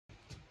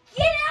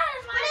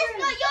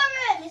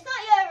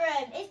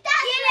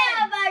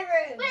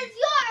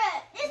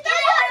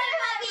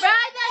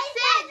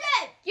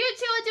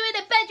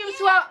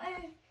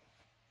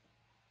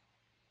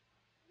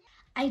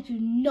I do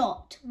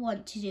not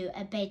want to do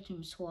a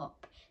bedroom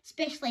swap,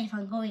 especially if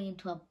I'm going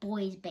into a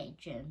boy's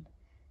bedroom.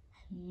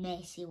 A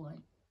messy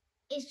one.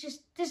 It's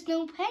just, there's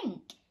no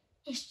pink.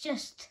 It's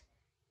just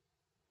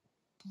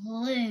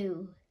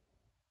blue.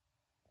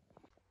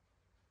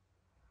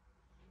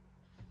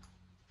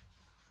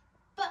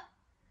 But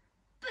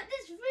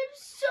this room's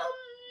so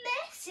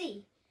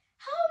messy.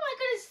 How am I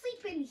going to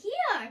sleep in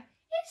here?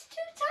 It's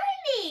too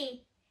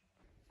tiny.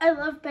 I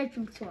love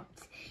bedroom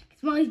swaps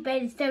because Mommy's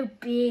bed is so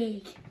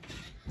big.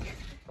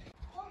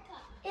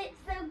 It's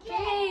so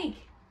big.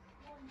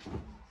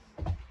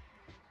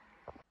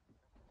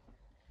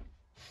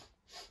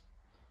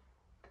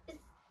 It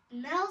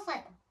smells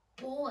like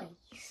boys.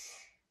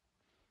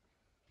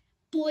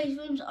 Boys'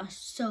 rooms are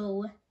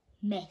so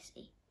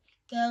messy.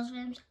 Girls'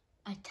 rooms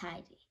are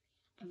tidy.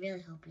 I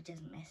really hope it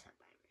doesn't mess up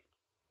my room.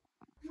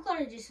 We've got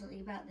to do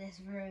something about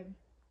this room.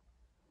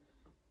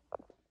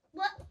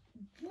 What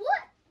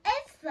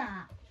is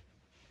that?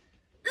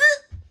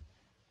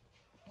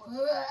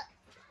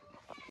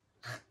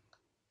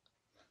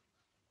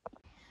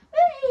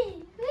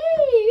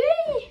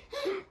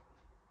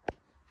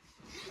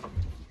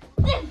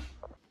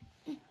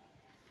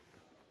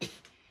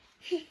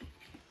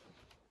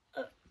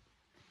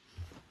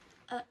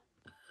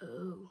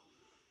 Oh.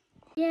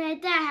 Yeah,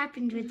 that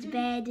happened with the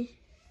bed.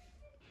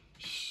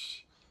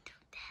 Shh,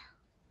 don't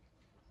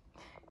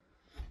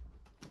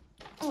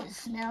tell. Oh, it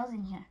smells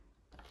in here.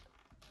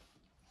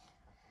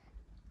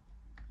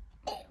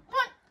 It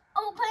won't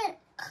open.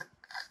 I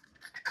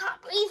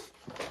can't breathe.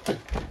 I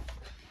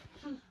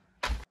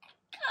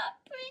can't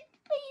breathe.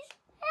 Please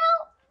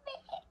help me.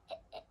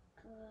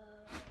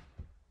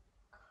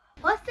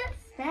 What's that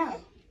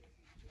smell?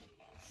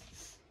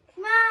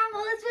 Mom,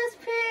 Elizabeth's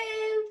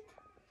poo.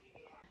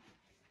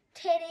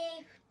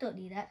 Teddy, don't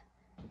need that.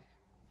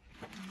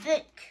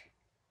 Vic,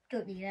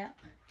 don't need that.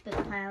 Vic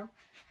pile.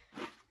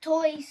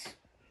 Toys,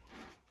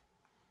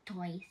 don't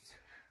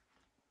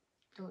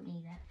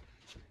need that.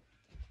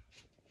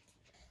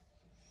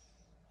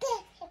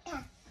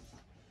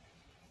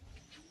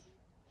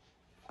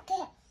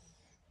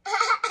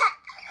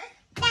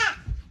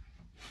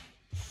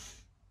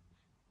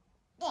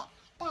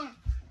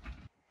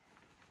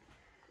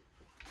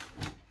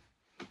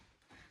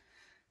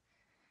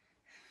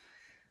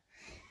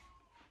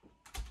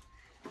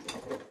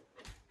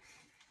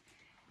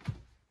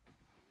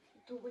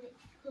 Don't want it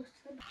close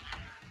to the back.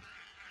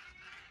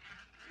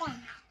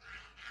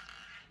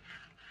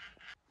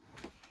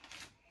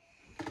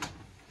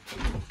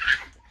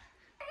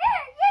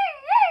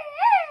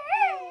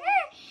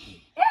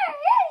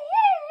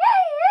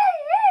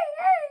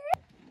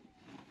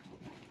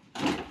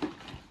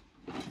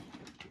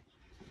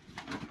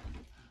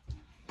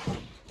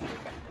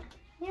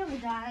 Nearly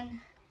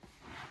done.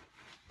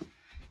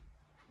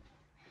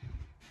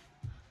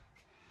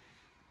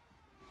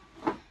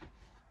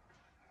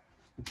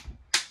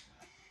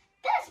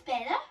 That's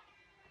better.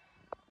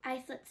 I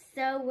slept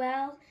so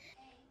well.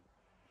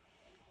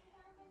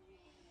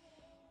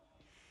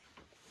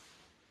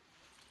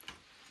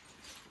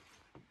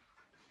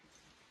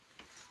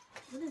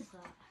 What is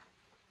that?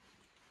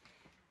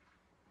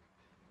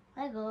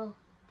 Lego.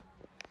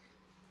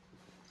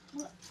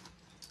 What?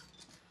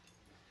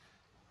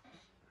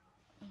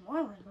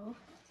 More Lego.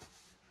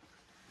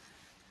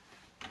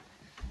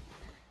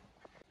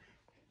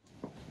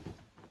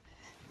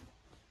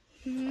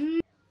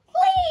 Please,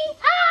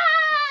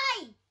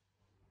 hi!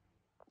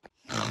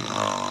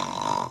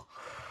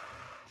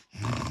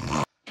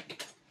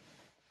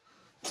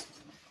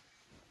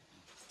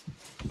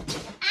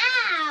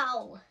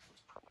 Ow!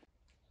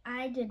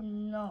 I did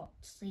not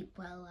sleep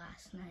well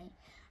last night.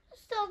 I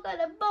still got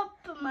a bump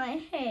in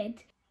my head.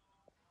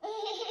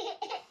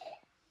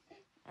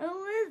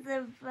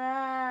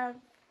 Elizabeth.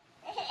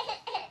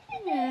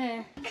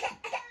 Yeah.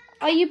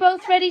 Are you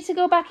both ready to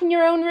go back in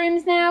your own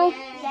rooms now?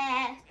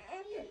 Yeah.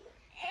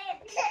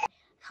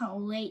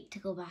 Can't wait to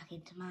go back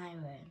into my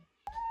room.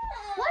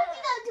 What have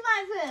you done to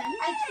my room?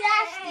 I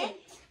trashed it.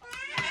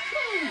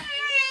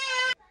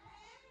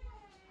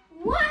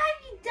 What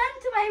have you done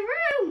to my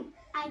room?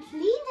 I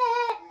cleaned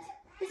it.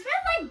 It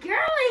smells like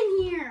girl in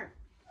here.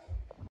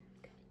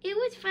 It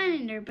was fun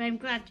in there, but I'm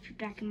glad to be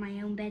back in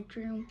my own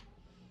bedroom.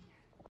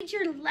 Make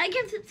sure to like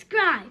and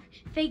subscribe.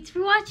 Thanks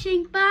for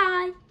watching.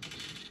 Bye.